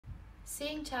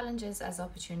Seeing challenges as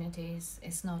opportunities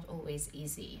is not always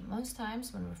easy. Most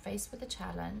times, when we're faced with a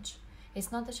challenge,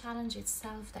 it's not the challenge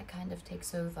itself that kind of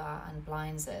takes over and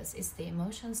blinds us, it's the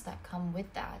emotions that come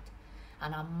with that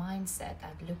and our mindset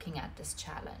at looking at this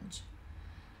challenge.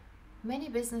 Many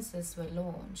businesses were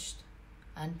launched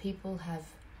and people have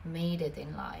made it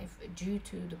in life due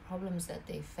to the problems that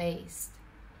they faced.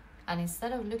 And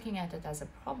instead of looking at it as a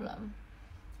problem,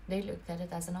 they looked at it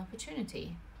as an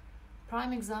opportunity.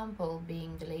 Prime example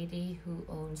being the lady who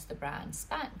owns the brand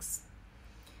Spanx.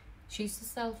 She used to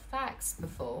sell fax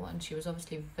before, and she was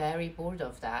obviously very bored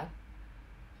of that,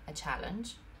 a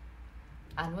challenge.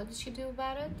 And what did she do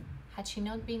about it? Had she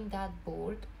not been that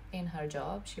bored in her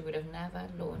job, she would have never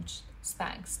launched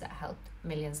Spanx that helped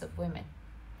millions of women.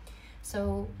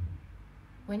 So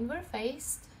when we're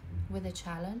faced with a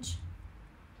challenge,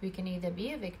 we can either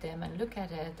be a victim and look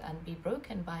at it and be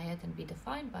broken by it and be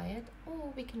defined by it,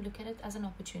 or we can look at it as an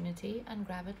opportunity and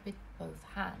grab it with both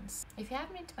hands. If you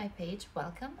haven't been to my page,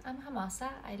 welcome. I'm Hamasa.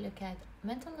 I look at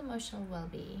mental and emotional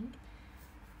well-being,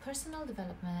 personal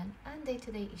development, and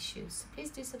day-to-day issues.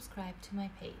 Please do subscribe to my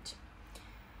page.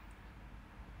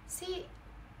 See,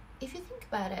 if you think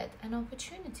about it, an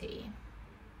opportunity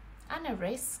and a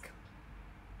risk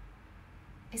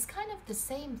is kind of the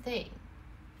same thing.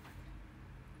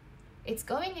 It's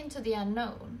going into the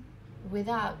unknown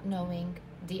without knowing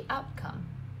the outcome.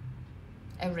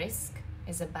 A risk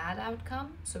is a bad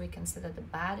outcome, so we consider the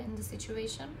bad in the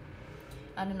situation.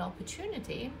 And an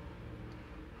opportunity,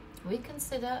 we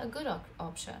consider a good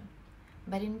option.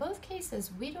 But in both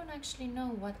cases, we don't actually know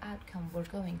what outcome we're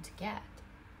going to get.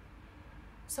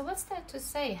 So what's there to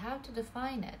say? How to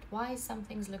define it? Why some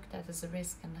things looked at as a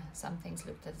risk and some things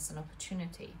looked at as an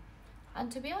opportunity?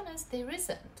 And to be honest, there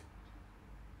isn't.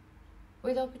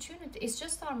 With opportunity, it's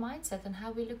just our mindset and how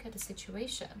we look at a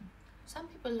situation. Some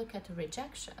people look at a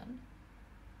rejection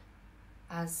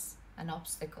as an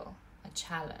obstacle, a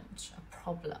challenge, a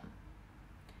problem.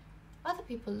 Other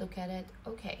people look at it,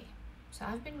 okay, so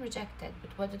I've been rejected,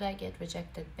 but what did I get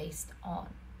rejected based on?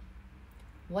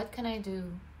 What can I do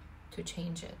to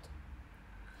change it?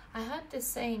 I heard this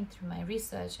saying through my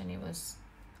research, and it was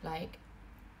like,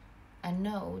 a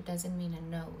no doesn't mean a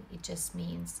no, it just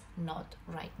means not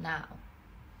right now.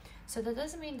 So that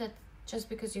doesn't mean that just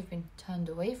because you've been turned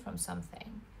away from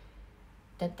something,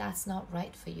 that that's not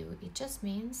right for you. It just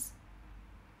means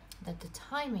that the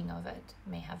timing of it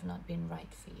may have not been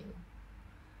right for you.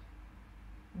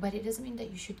 But it doesn't mean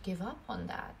that you should give up on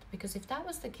that, because if that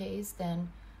was the case,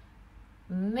 then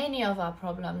many of our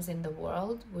problems in the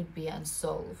world would be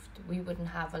unsolved. We wouldn't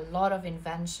have a lot of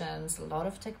inventions, a lot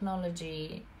of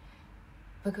technology,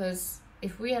 because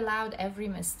if we allowed every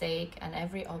mistake and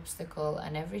every obstacle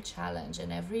and every challenge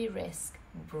and every risk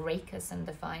break us and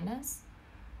define us,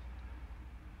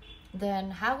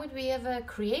 then how would we ever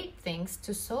create things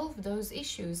to solve those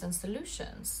issues and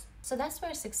solutions? So that's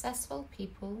where successful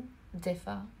people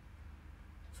differ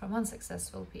from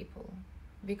unsuccessful people,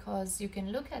 because you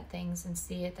can look at things and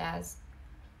see it as,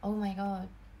 oh my God,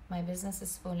 my business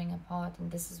is falling apart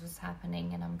and this is what's happening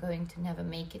and I'm going to never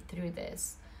make it through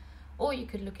this. Or you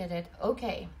could look at it,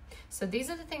 okay, so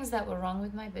these are the things that were wrong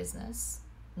with my business.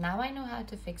 Now I know how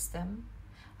to fix them.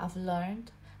 I've learned.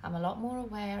 I'm a lot more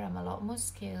aware. I'm a lot more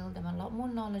skilled. I'm a lot more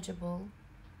knowledgeable.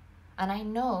 And I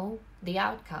know the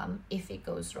outcome if it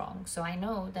goes wrong. So I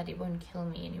know that it won't kill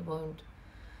me and it won't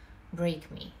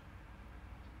break me.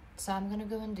 So I'm going to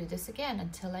go and do this again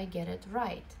until I get it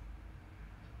right.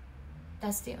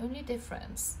 That's the only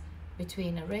difference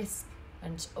between a risk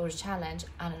or a challenge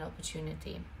and an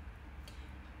opportunity.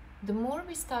 The more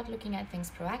we start looking at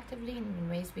things proactively and in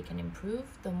ways we can improve,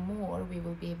 the more we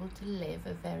will be able to live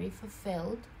a very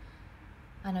fulfilled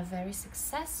and a very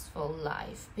successful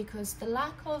life, because the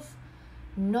lack of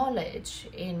knowledge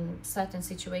in certain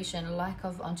situations, lack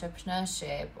of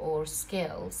entrepreneurship or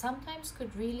skill, sometimes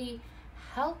could really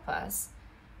help us,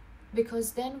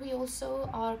 because then we also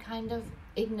are kind of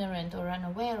ignorant or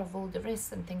unaware of all the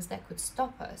risks and things that could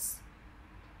stop us.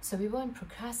 So we won't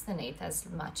procrastinate as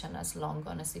much and as long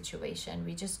on a situation.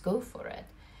 We just go for it,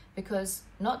 because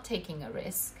not taking a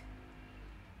risk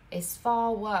is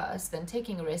far worse than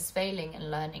taking a risk, failing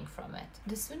and learning from it.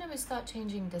 The sooner we start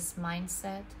changing this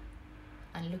mindset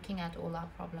and looking at all our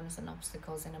problems and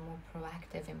obstacles in a more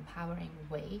proactive, empowering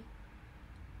way,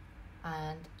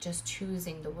 and just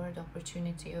choosing the word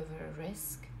opportunity over a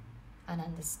risk, and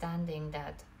understanding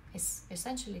that it's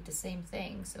essentially the same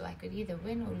thing. So I could either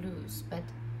win or lose, but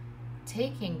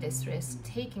taking this risk,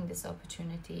 taking this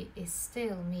opportunity is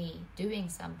still me doing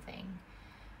something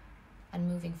and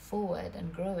moving forward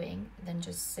and growing than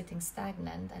just sitting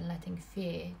stagnant and letting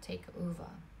fear take over.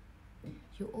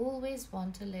 You always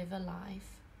want to live a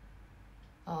life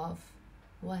of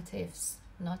what ifs,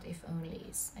 not if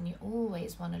onlys. And you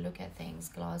always want to look at things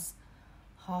glass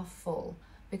half full.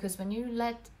 Because when you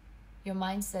let your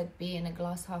mindset be in a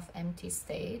glass half empty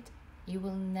state, you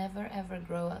will never ever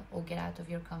grow or get out of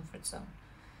your comfort zone.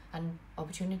 And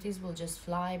opportunities will just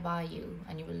fly by you,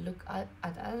 and you will look at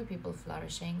other people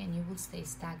flourishing and you will stay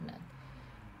stagnant.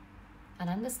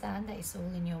 And understand that it's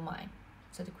all in your mind.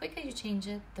 So the quicker you change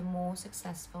it, the more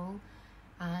successful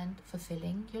and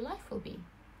fulfilling your life will be.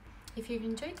 If you've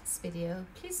enjoyed this video,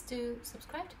 please do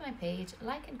subscribe to my page,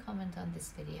 like and comment on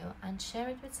this video, and share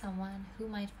it with someone who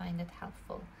might find it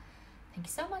helpful. Thank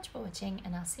you so much for watching,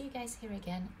 and I'll see you guys here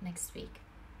again next week.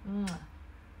 Mwah.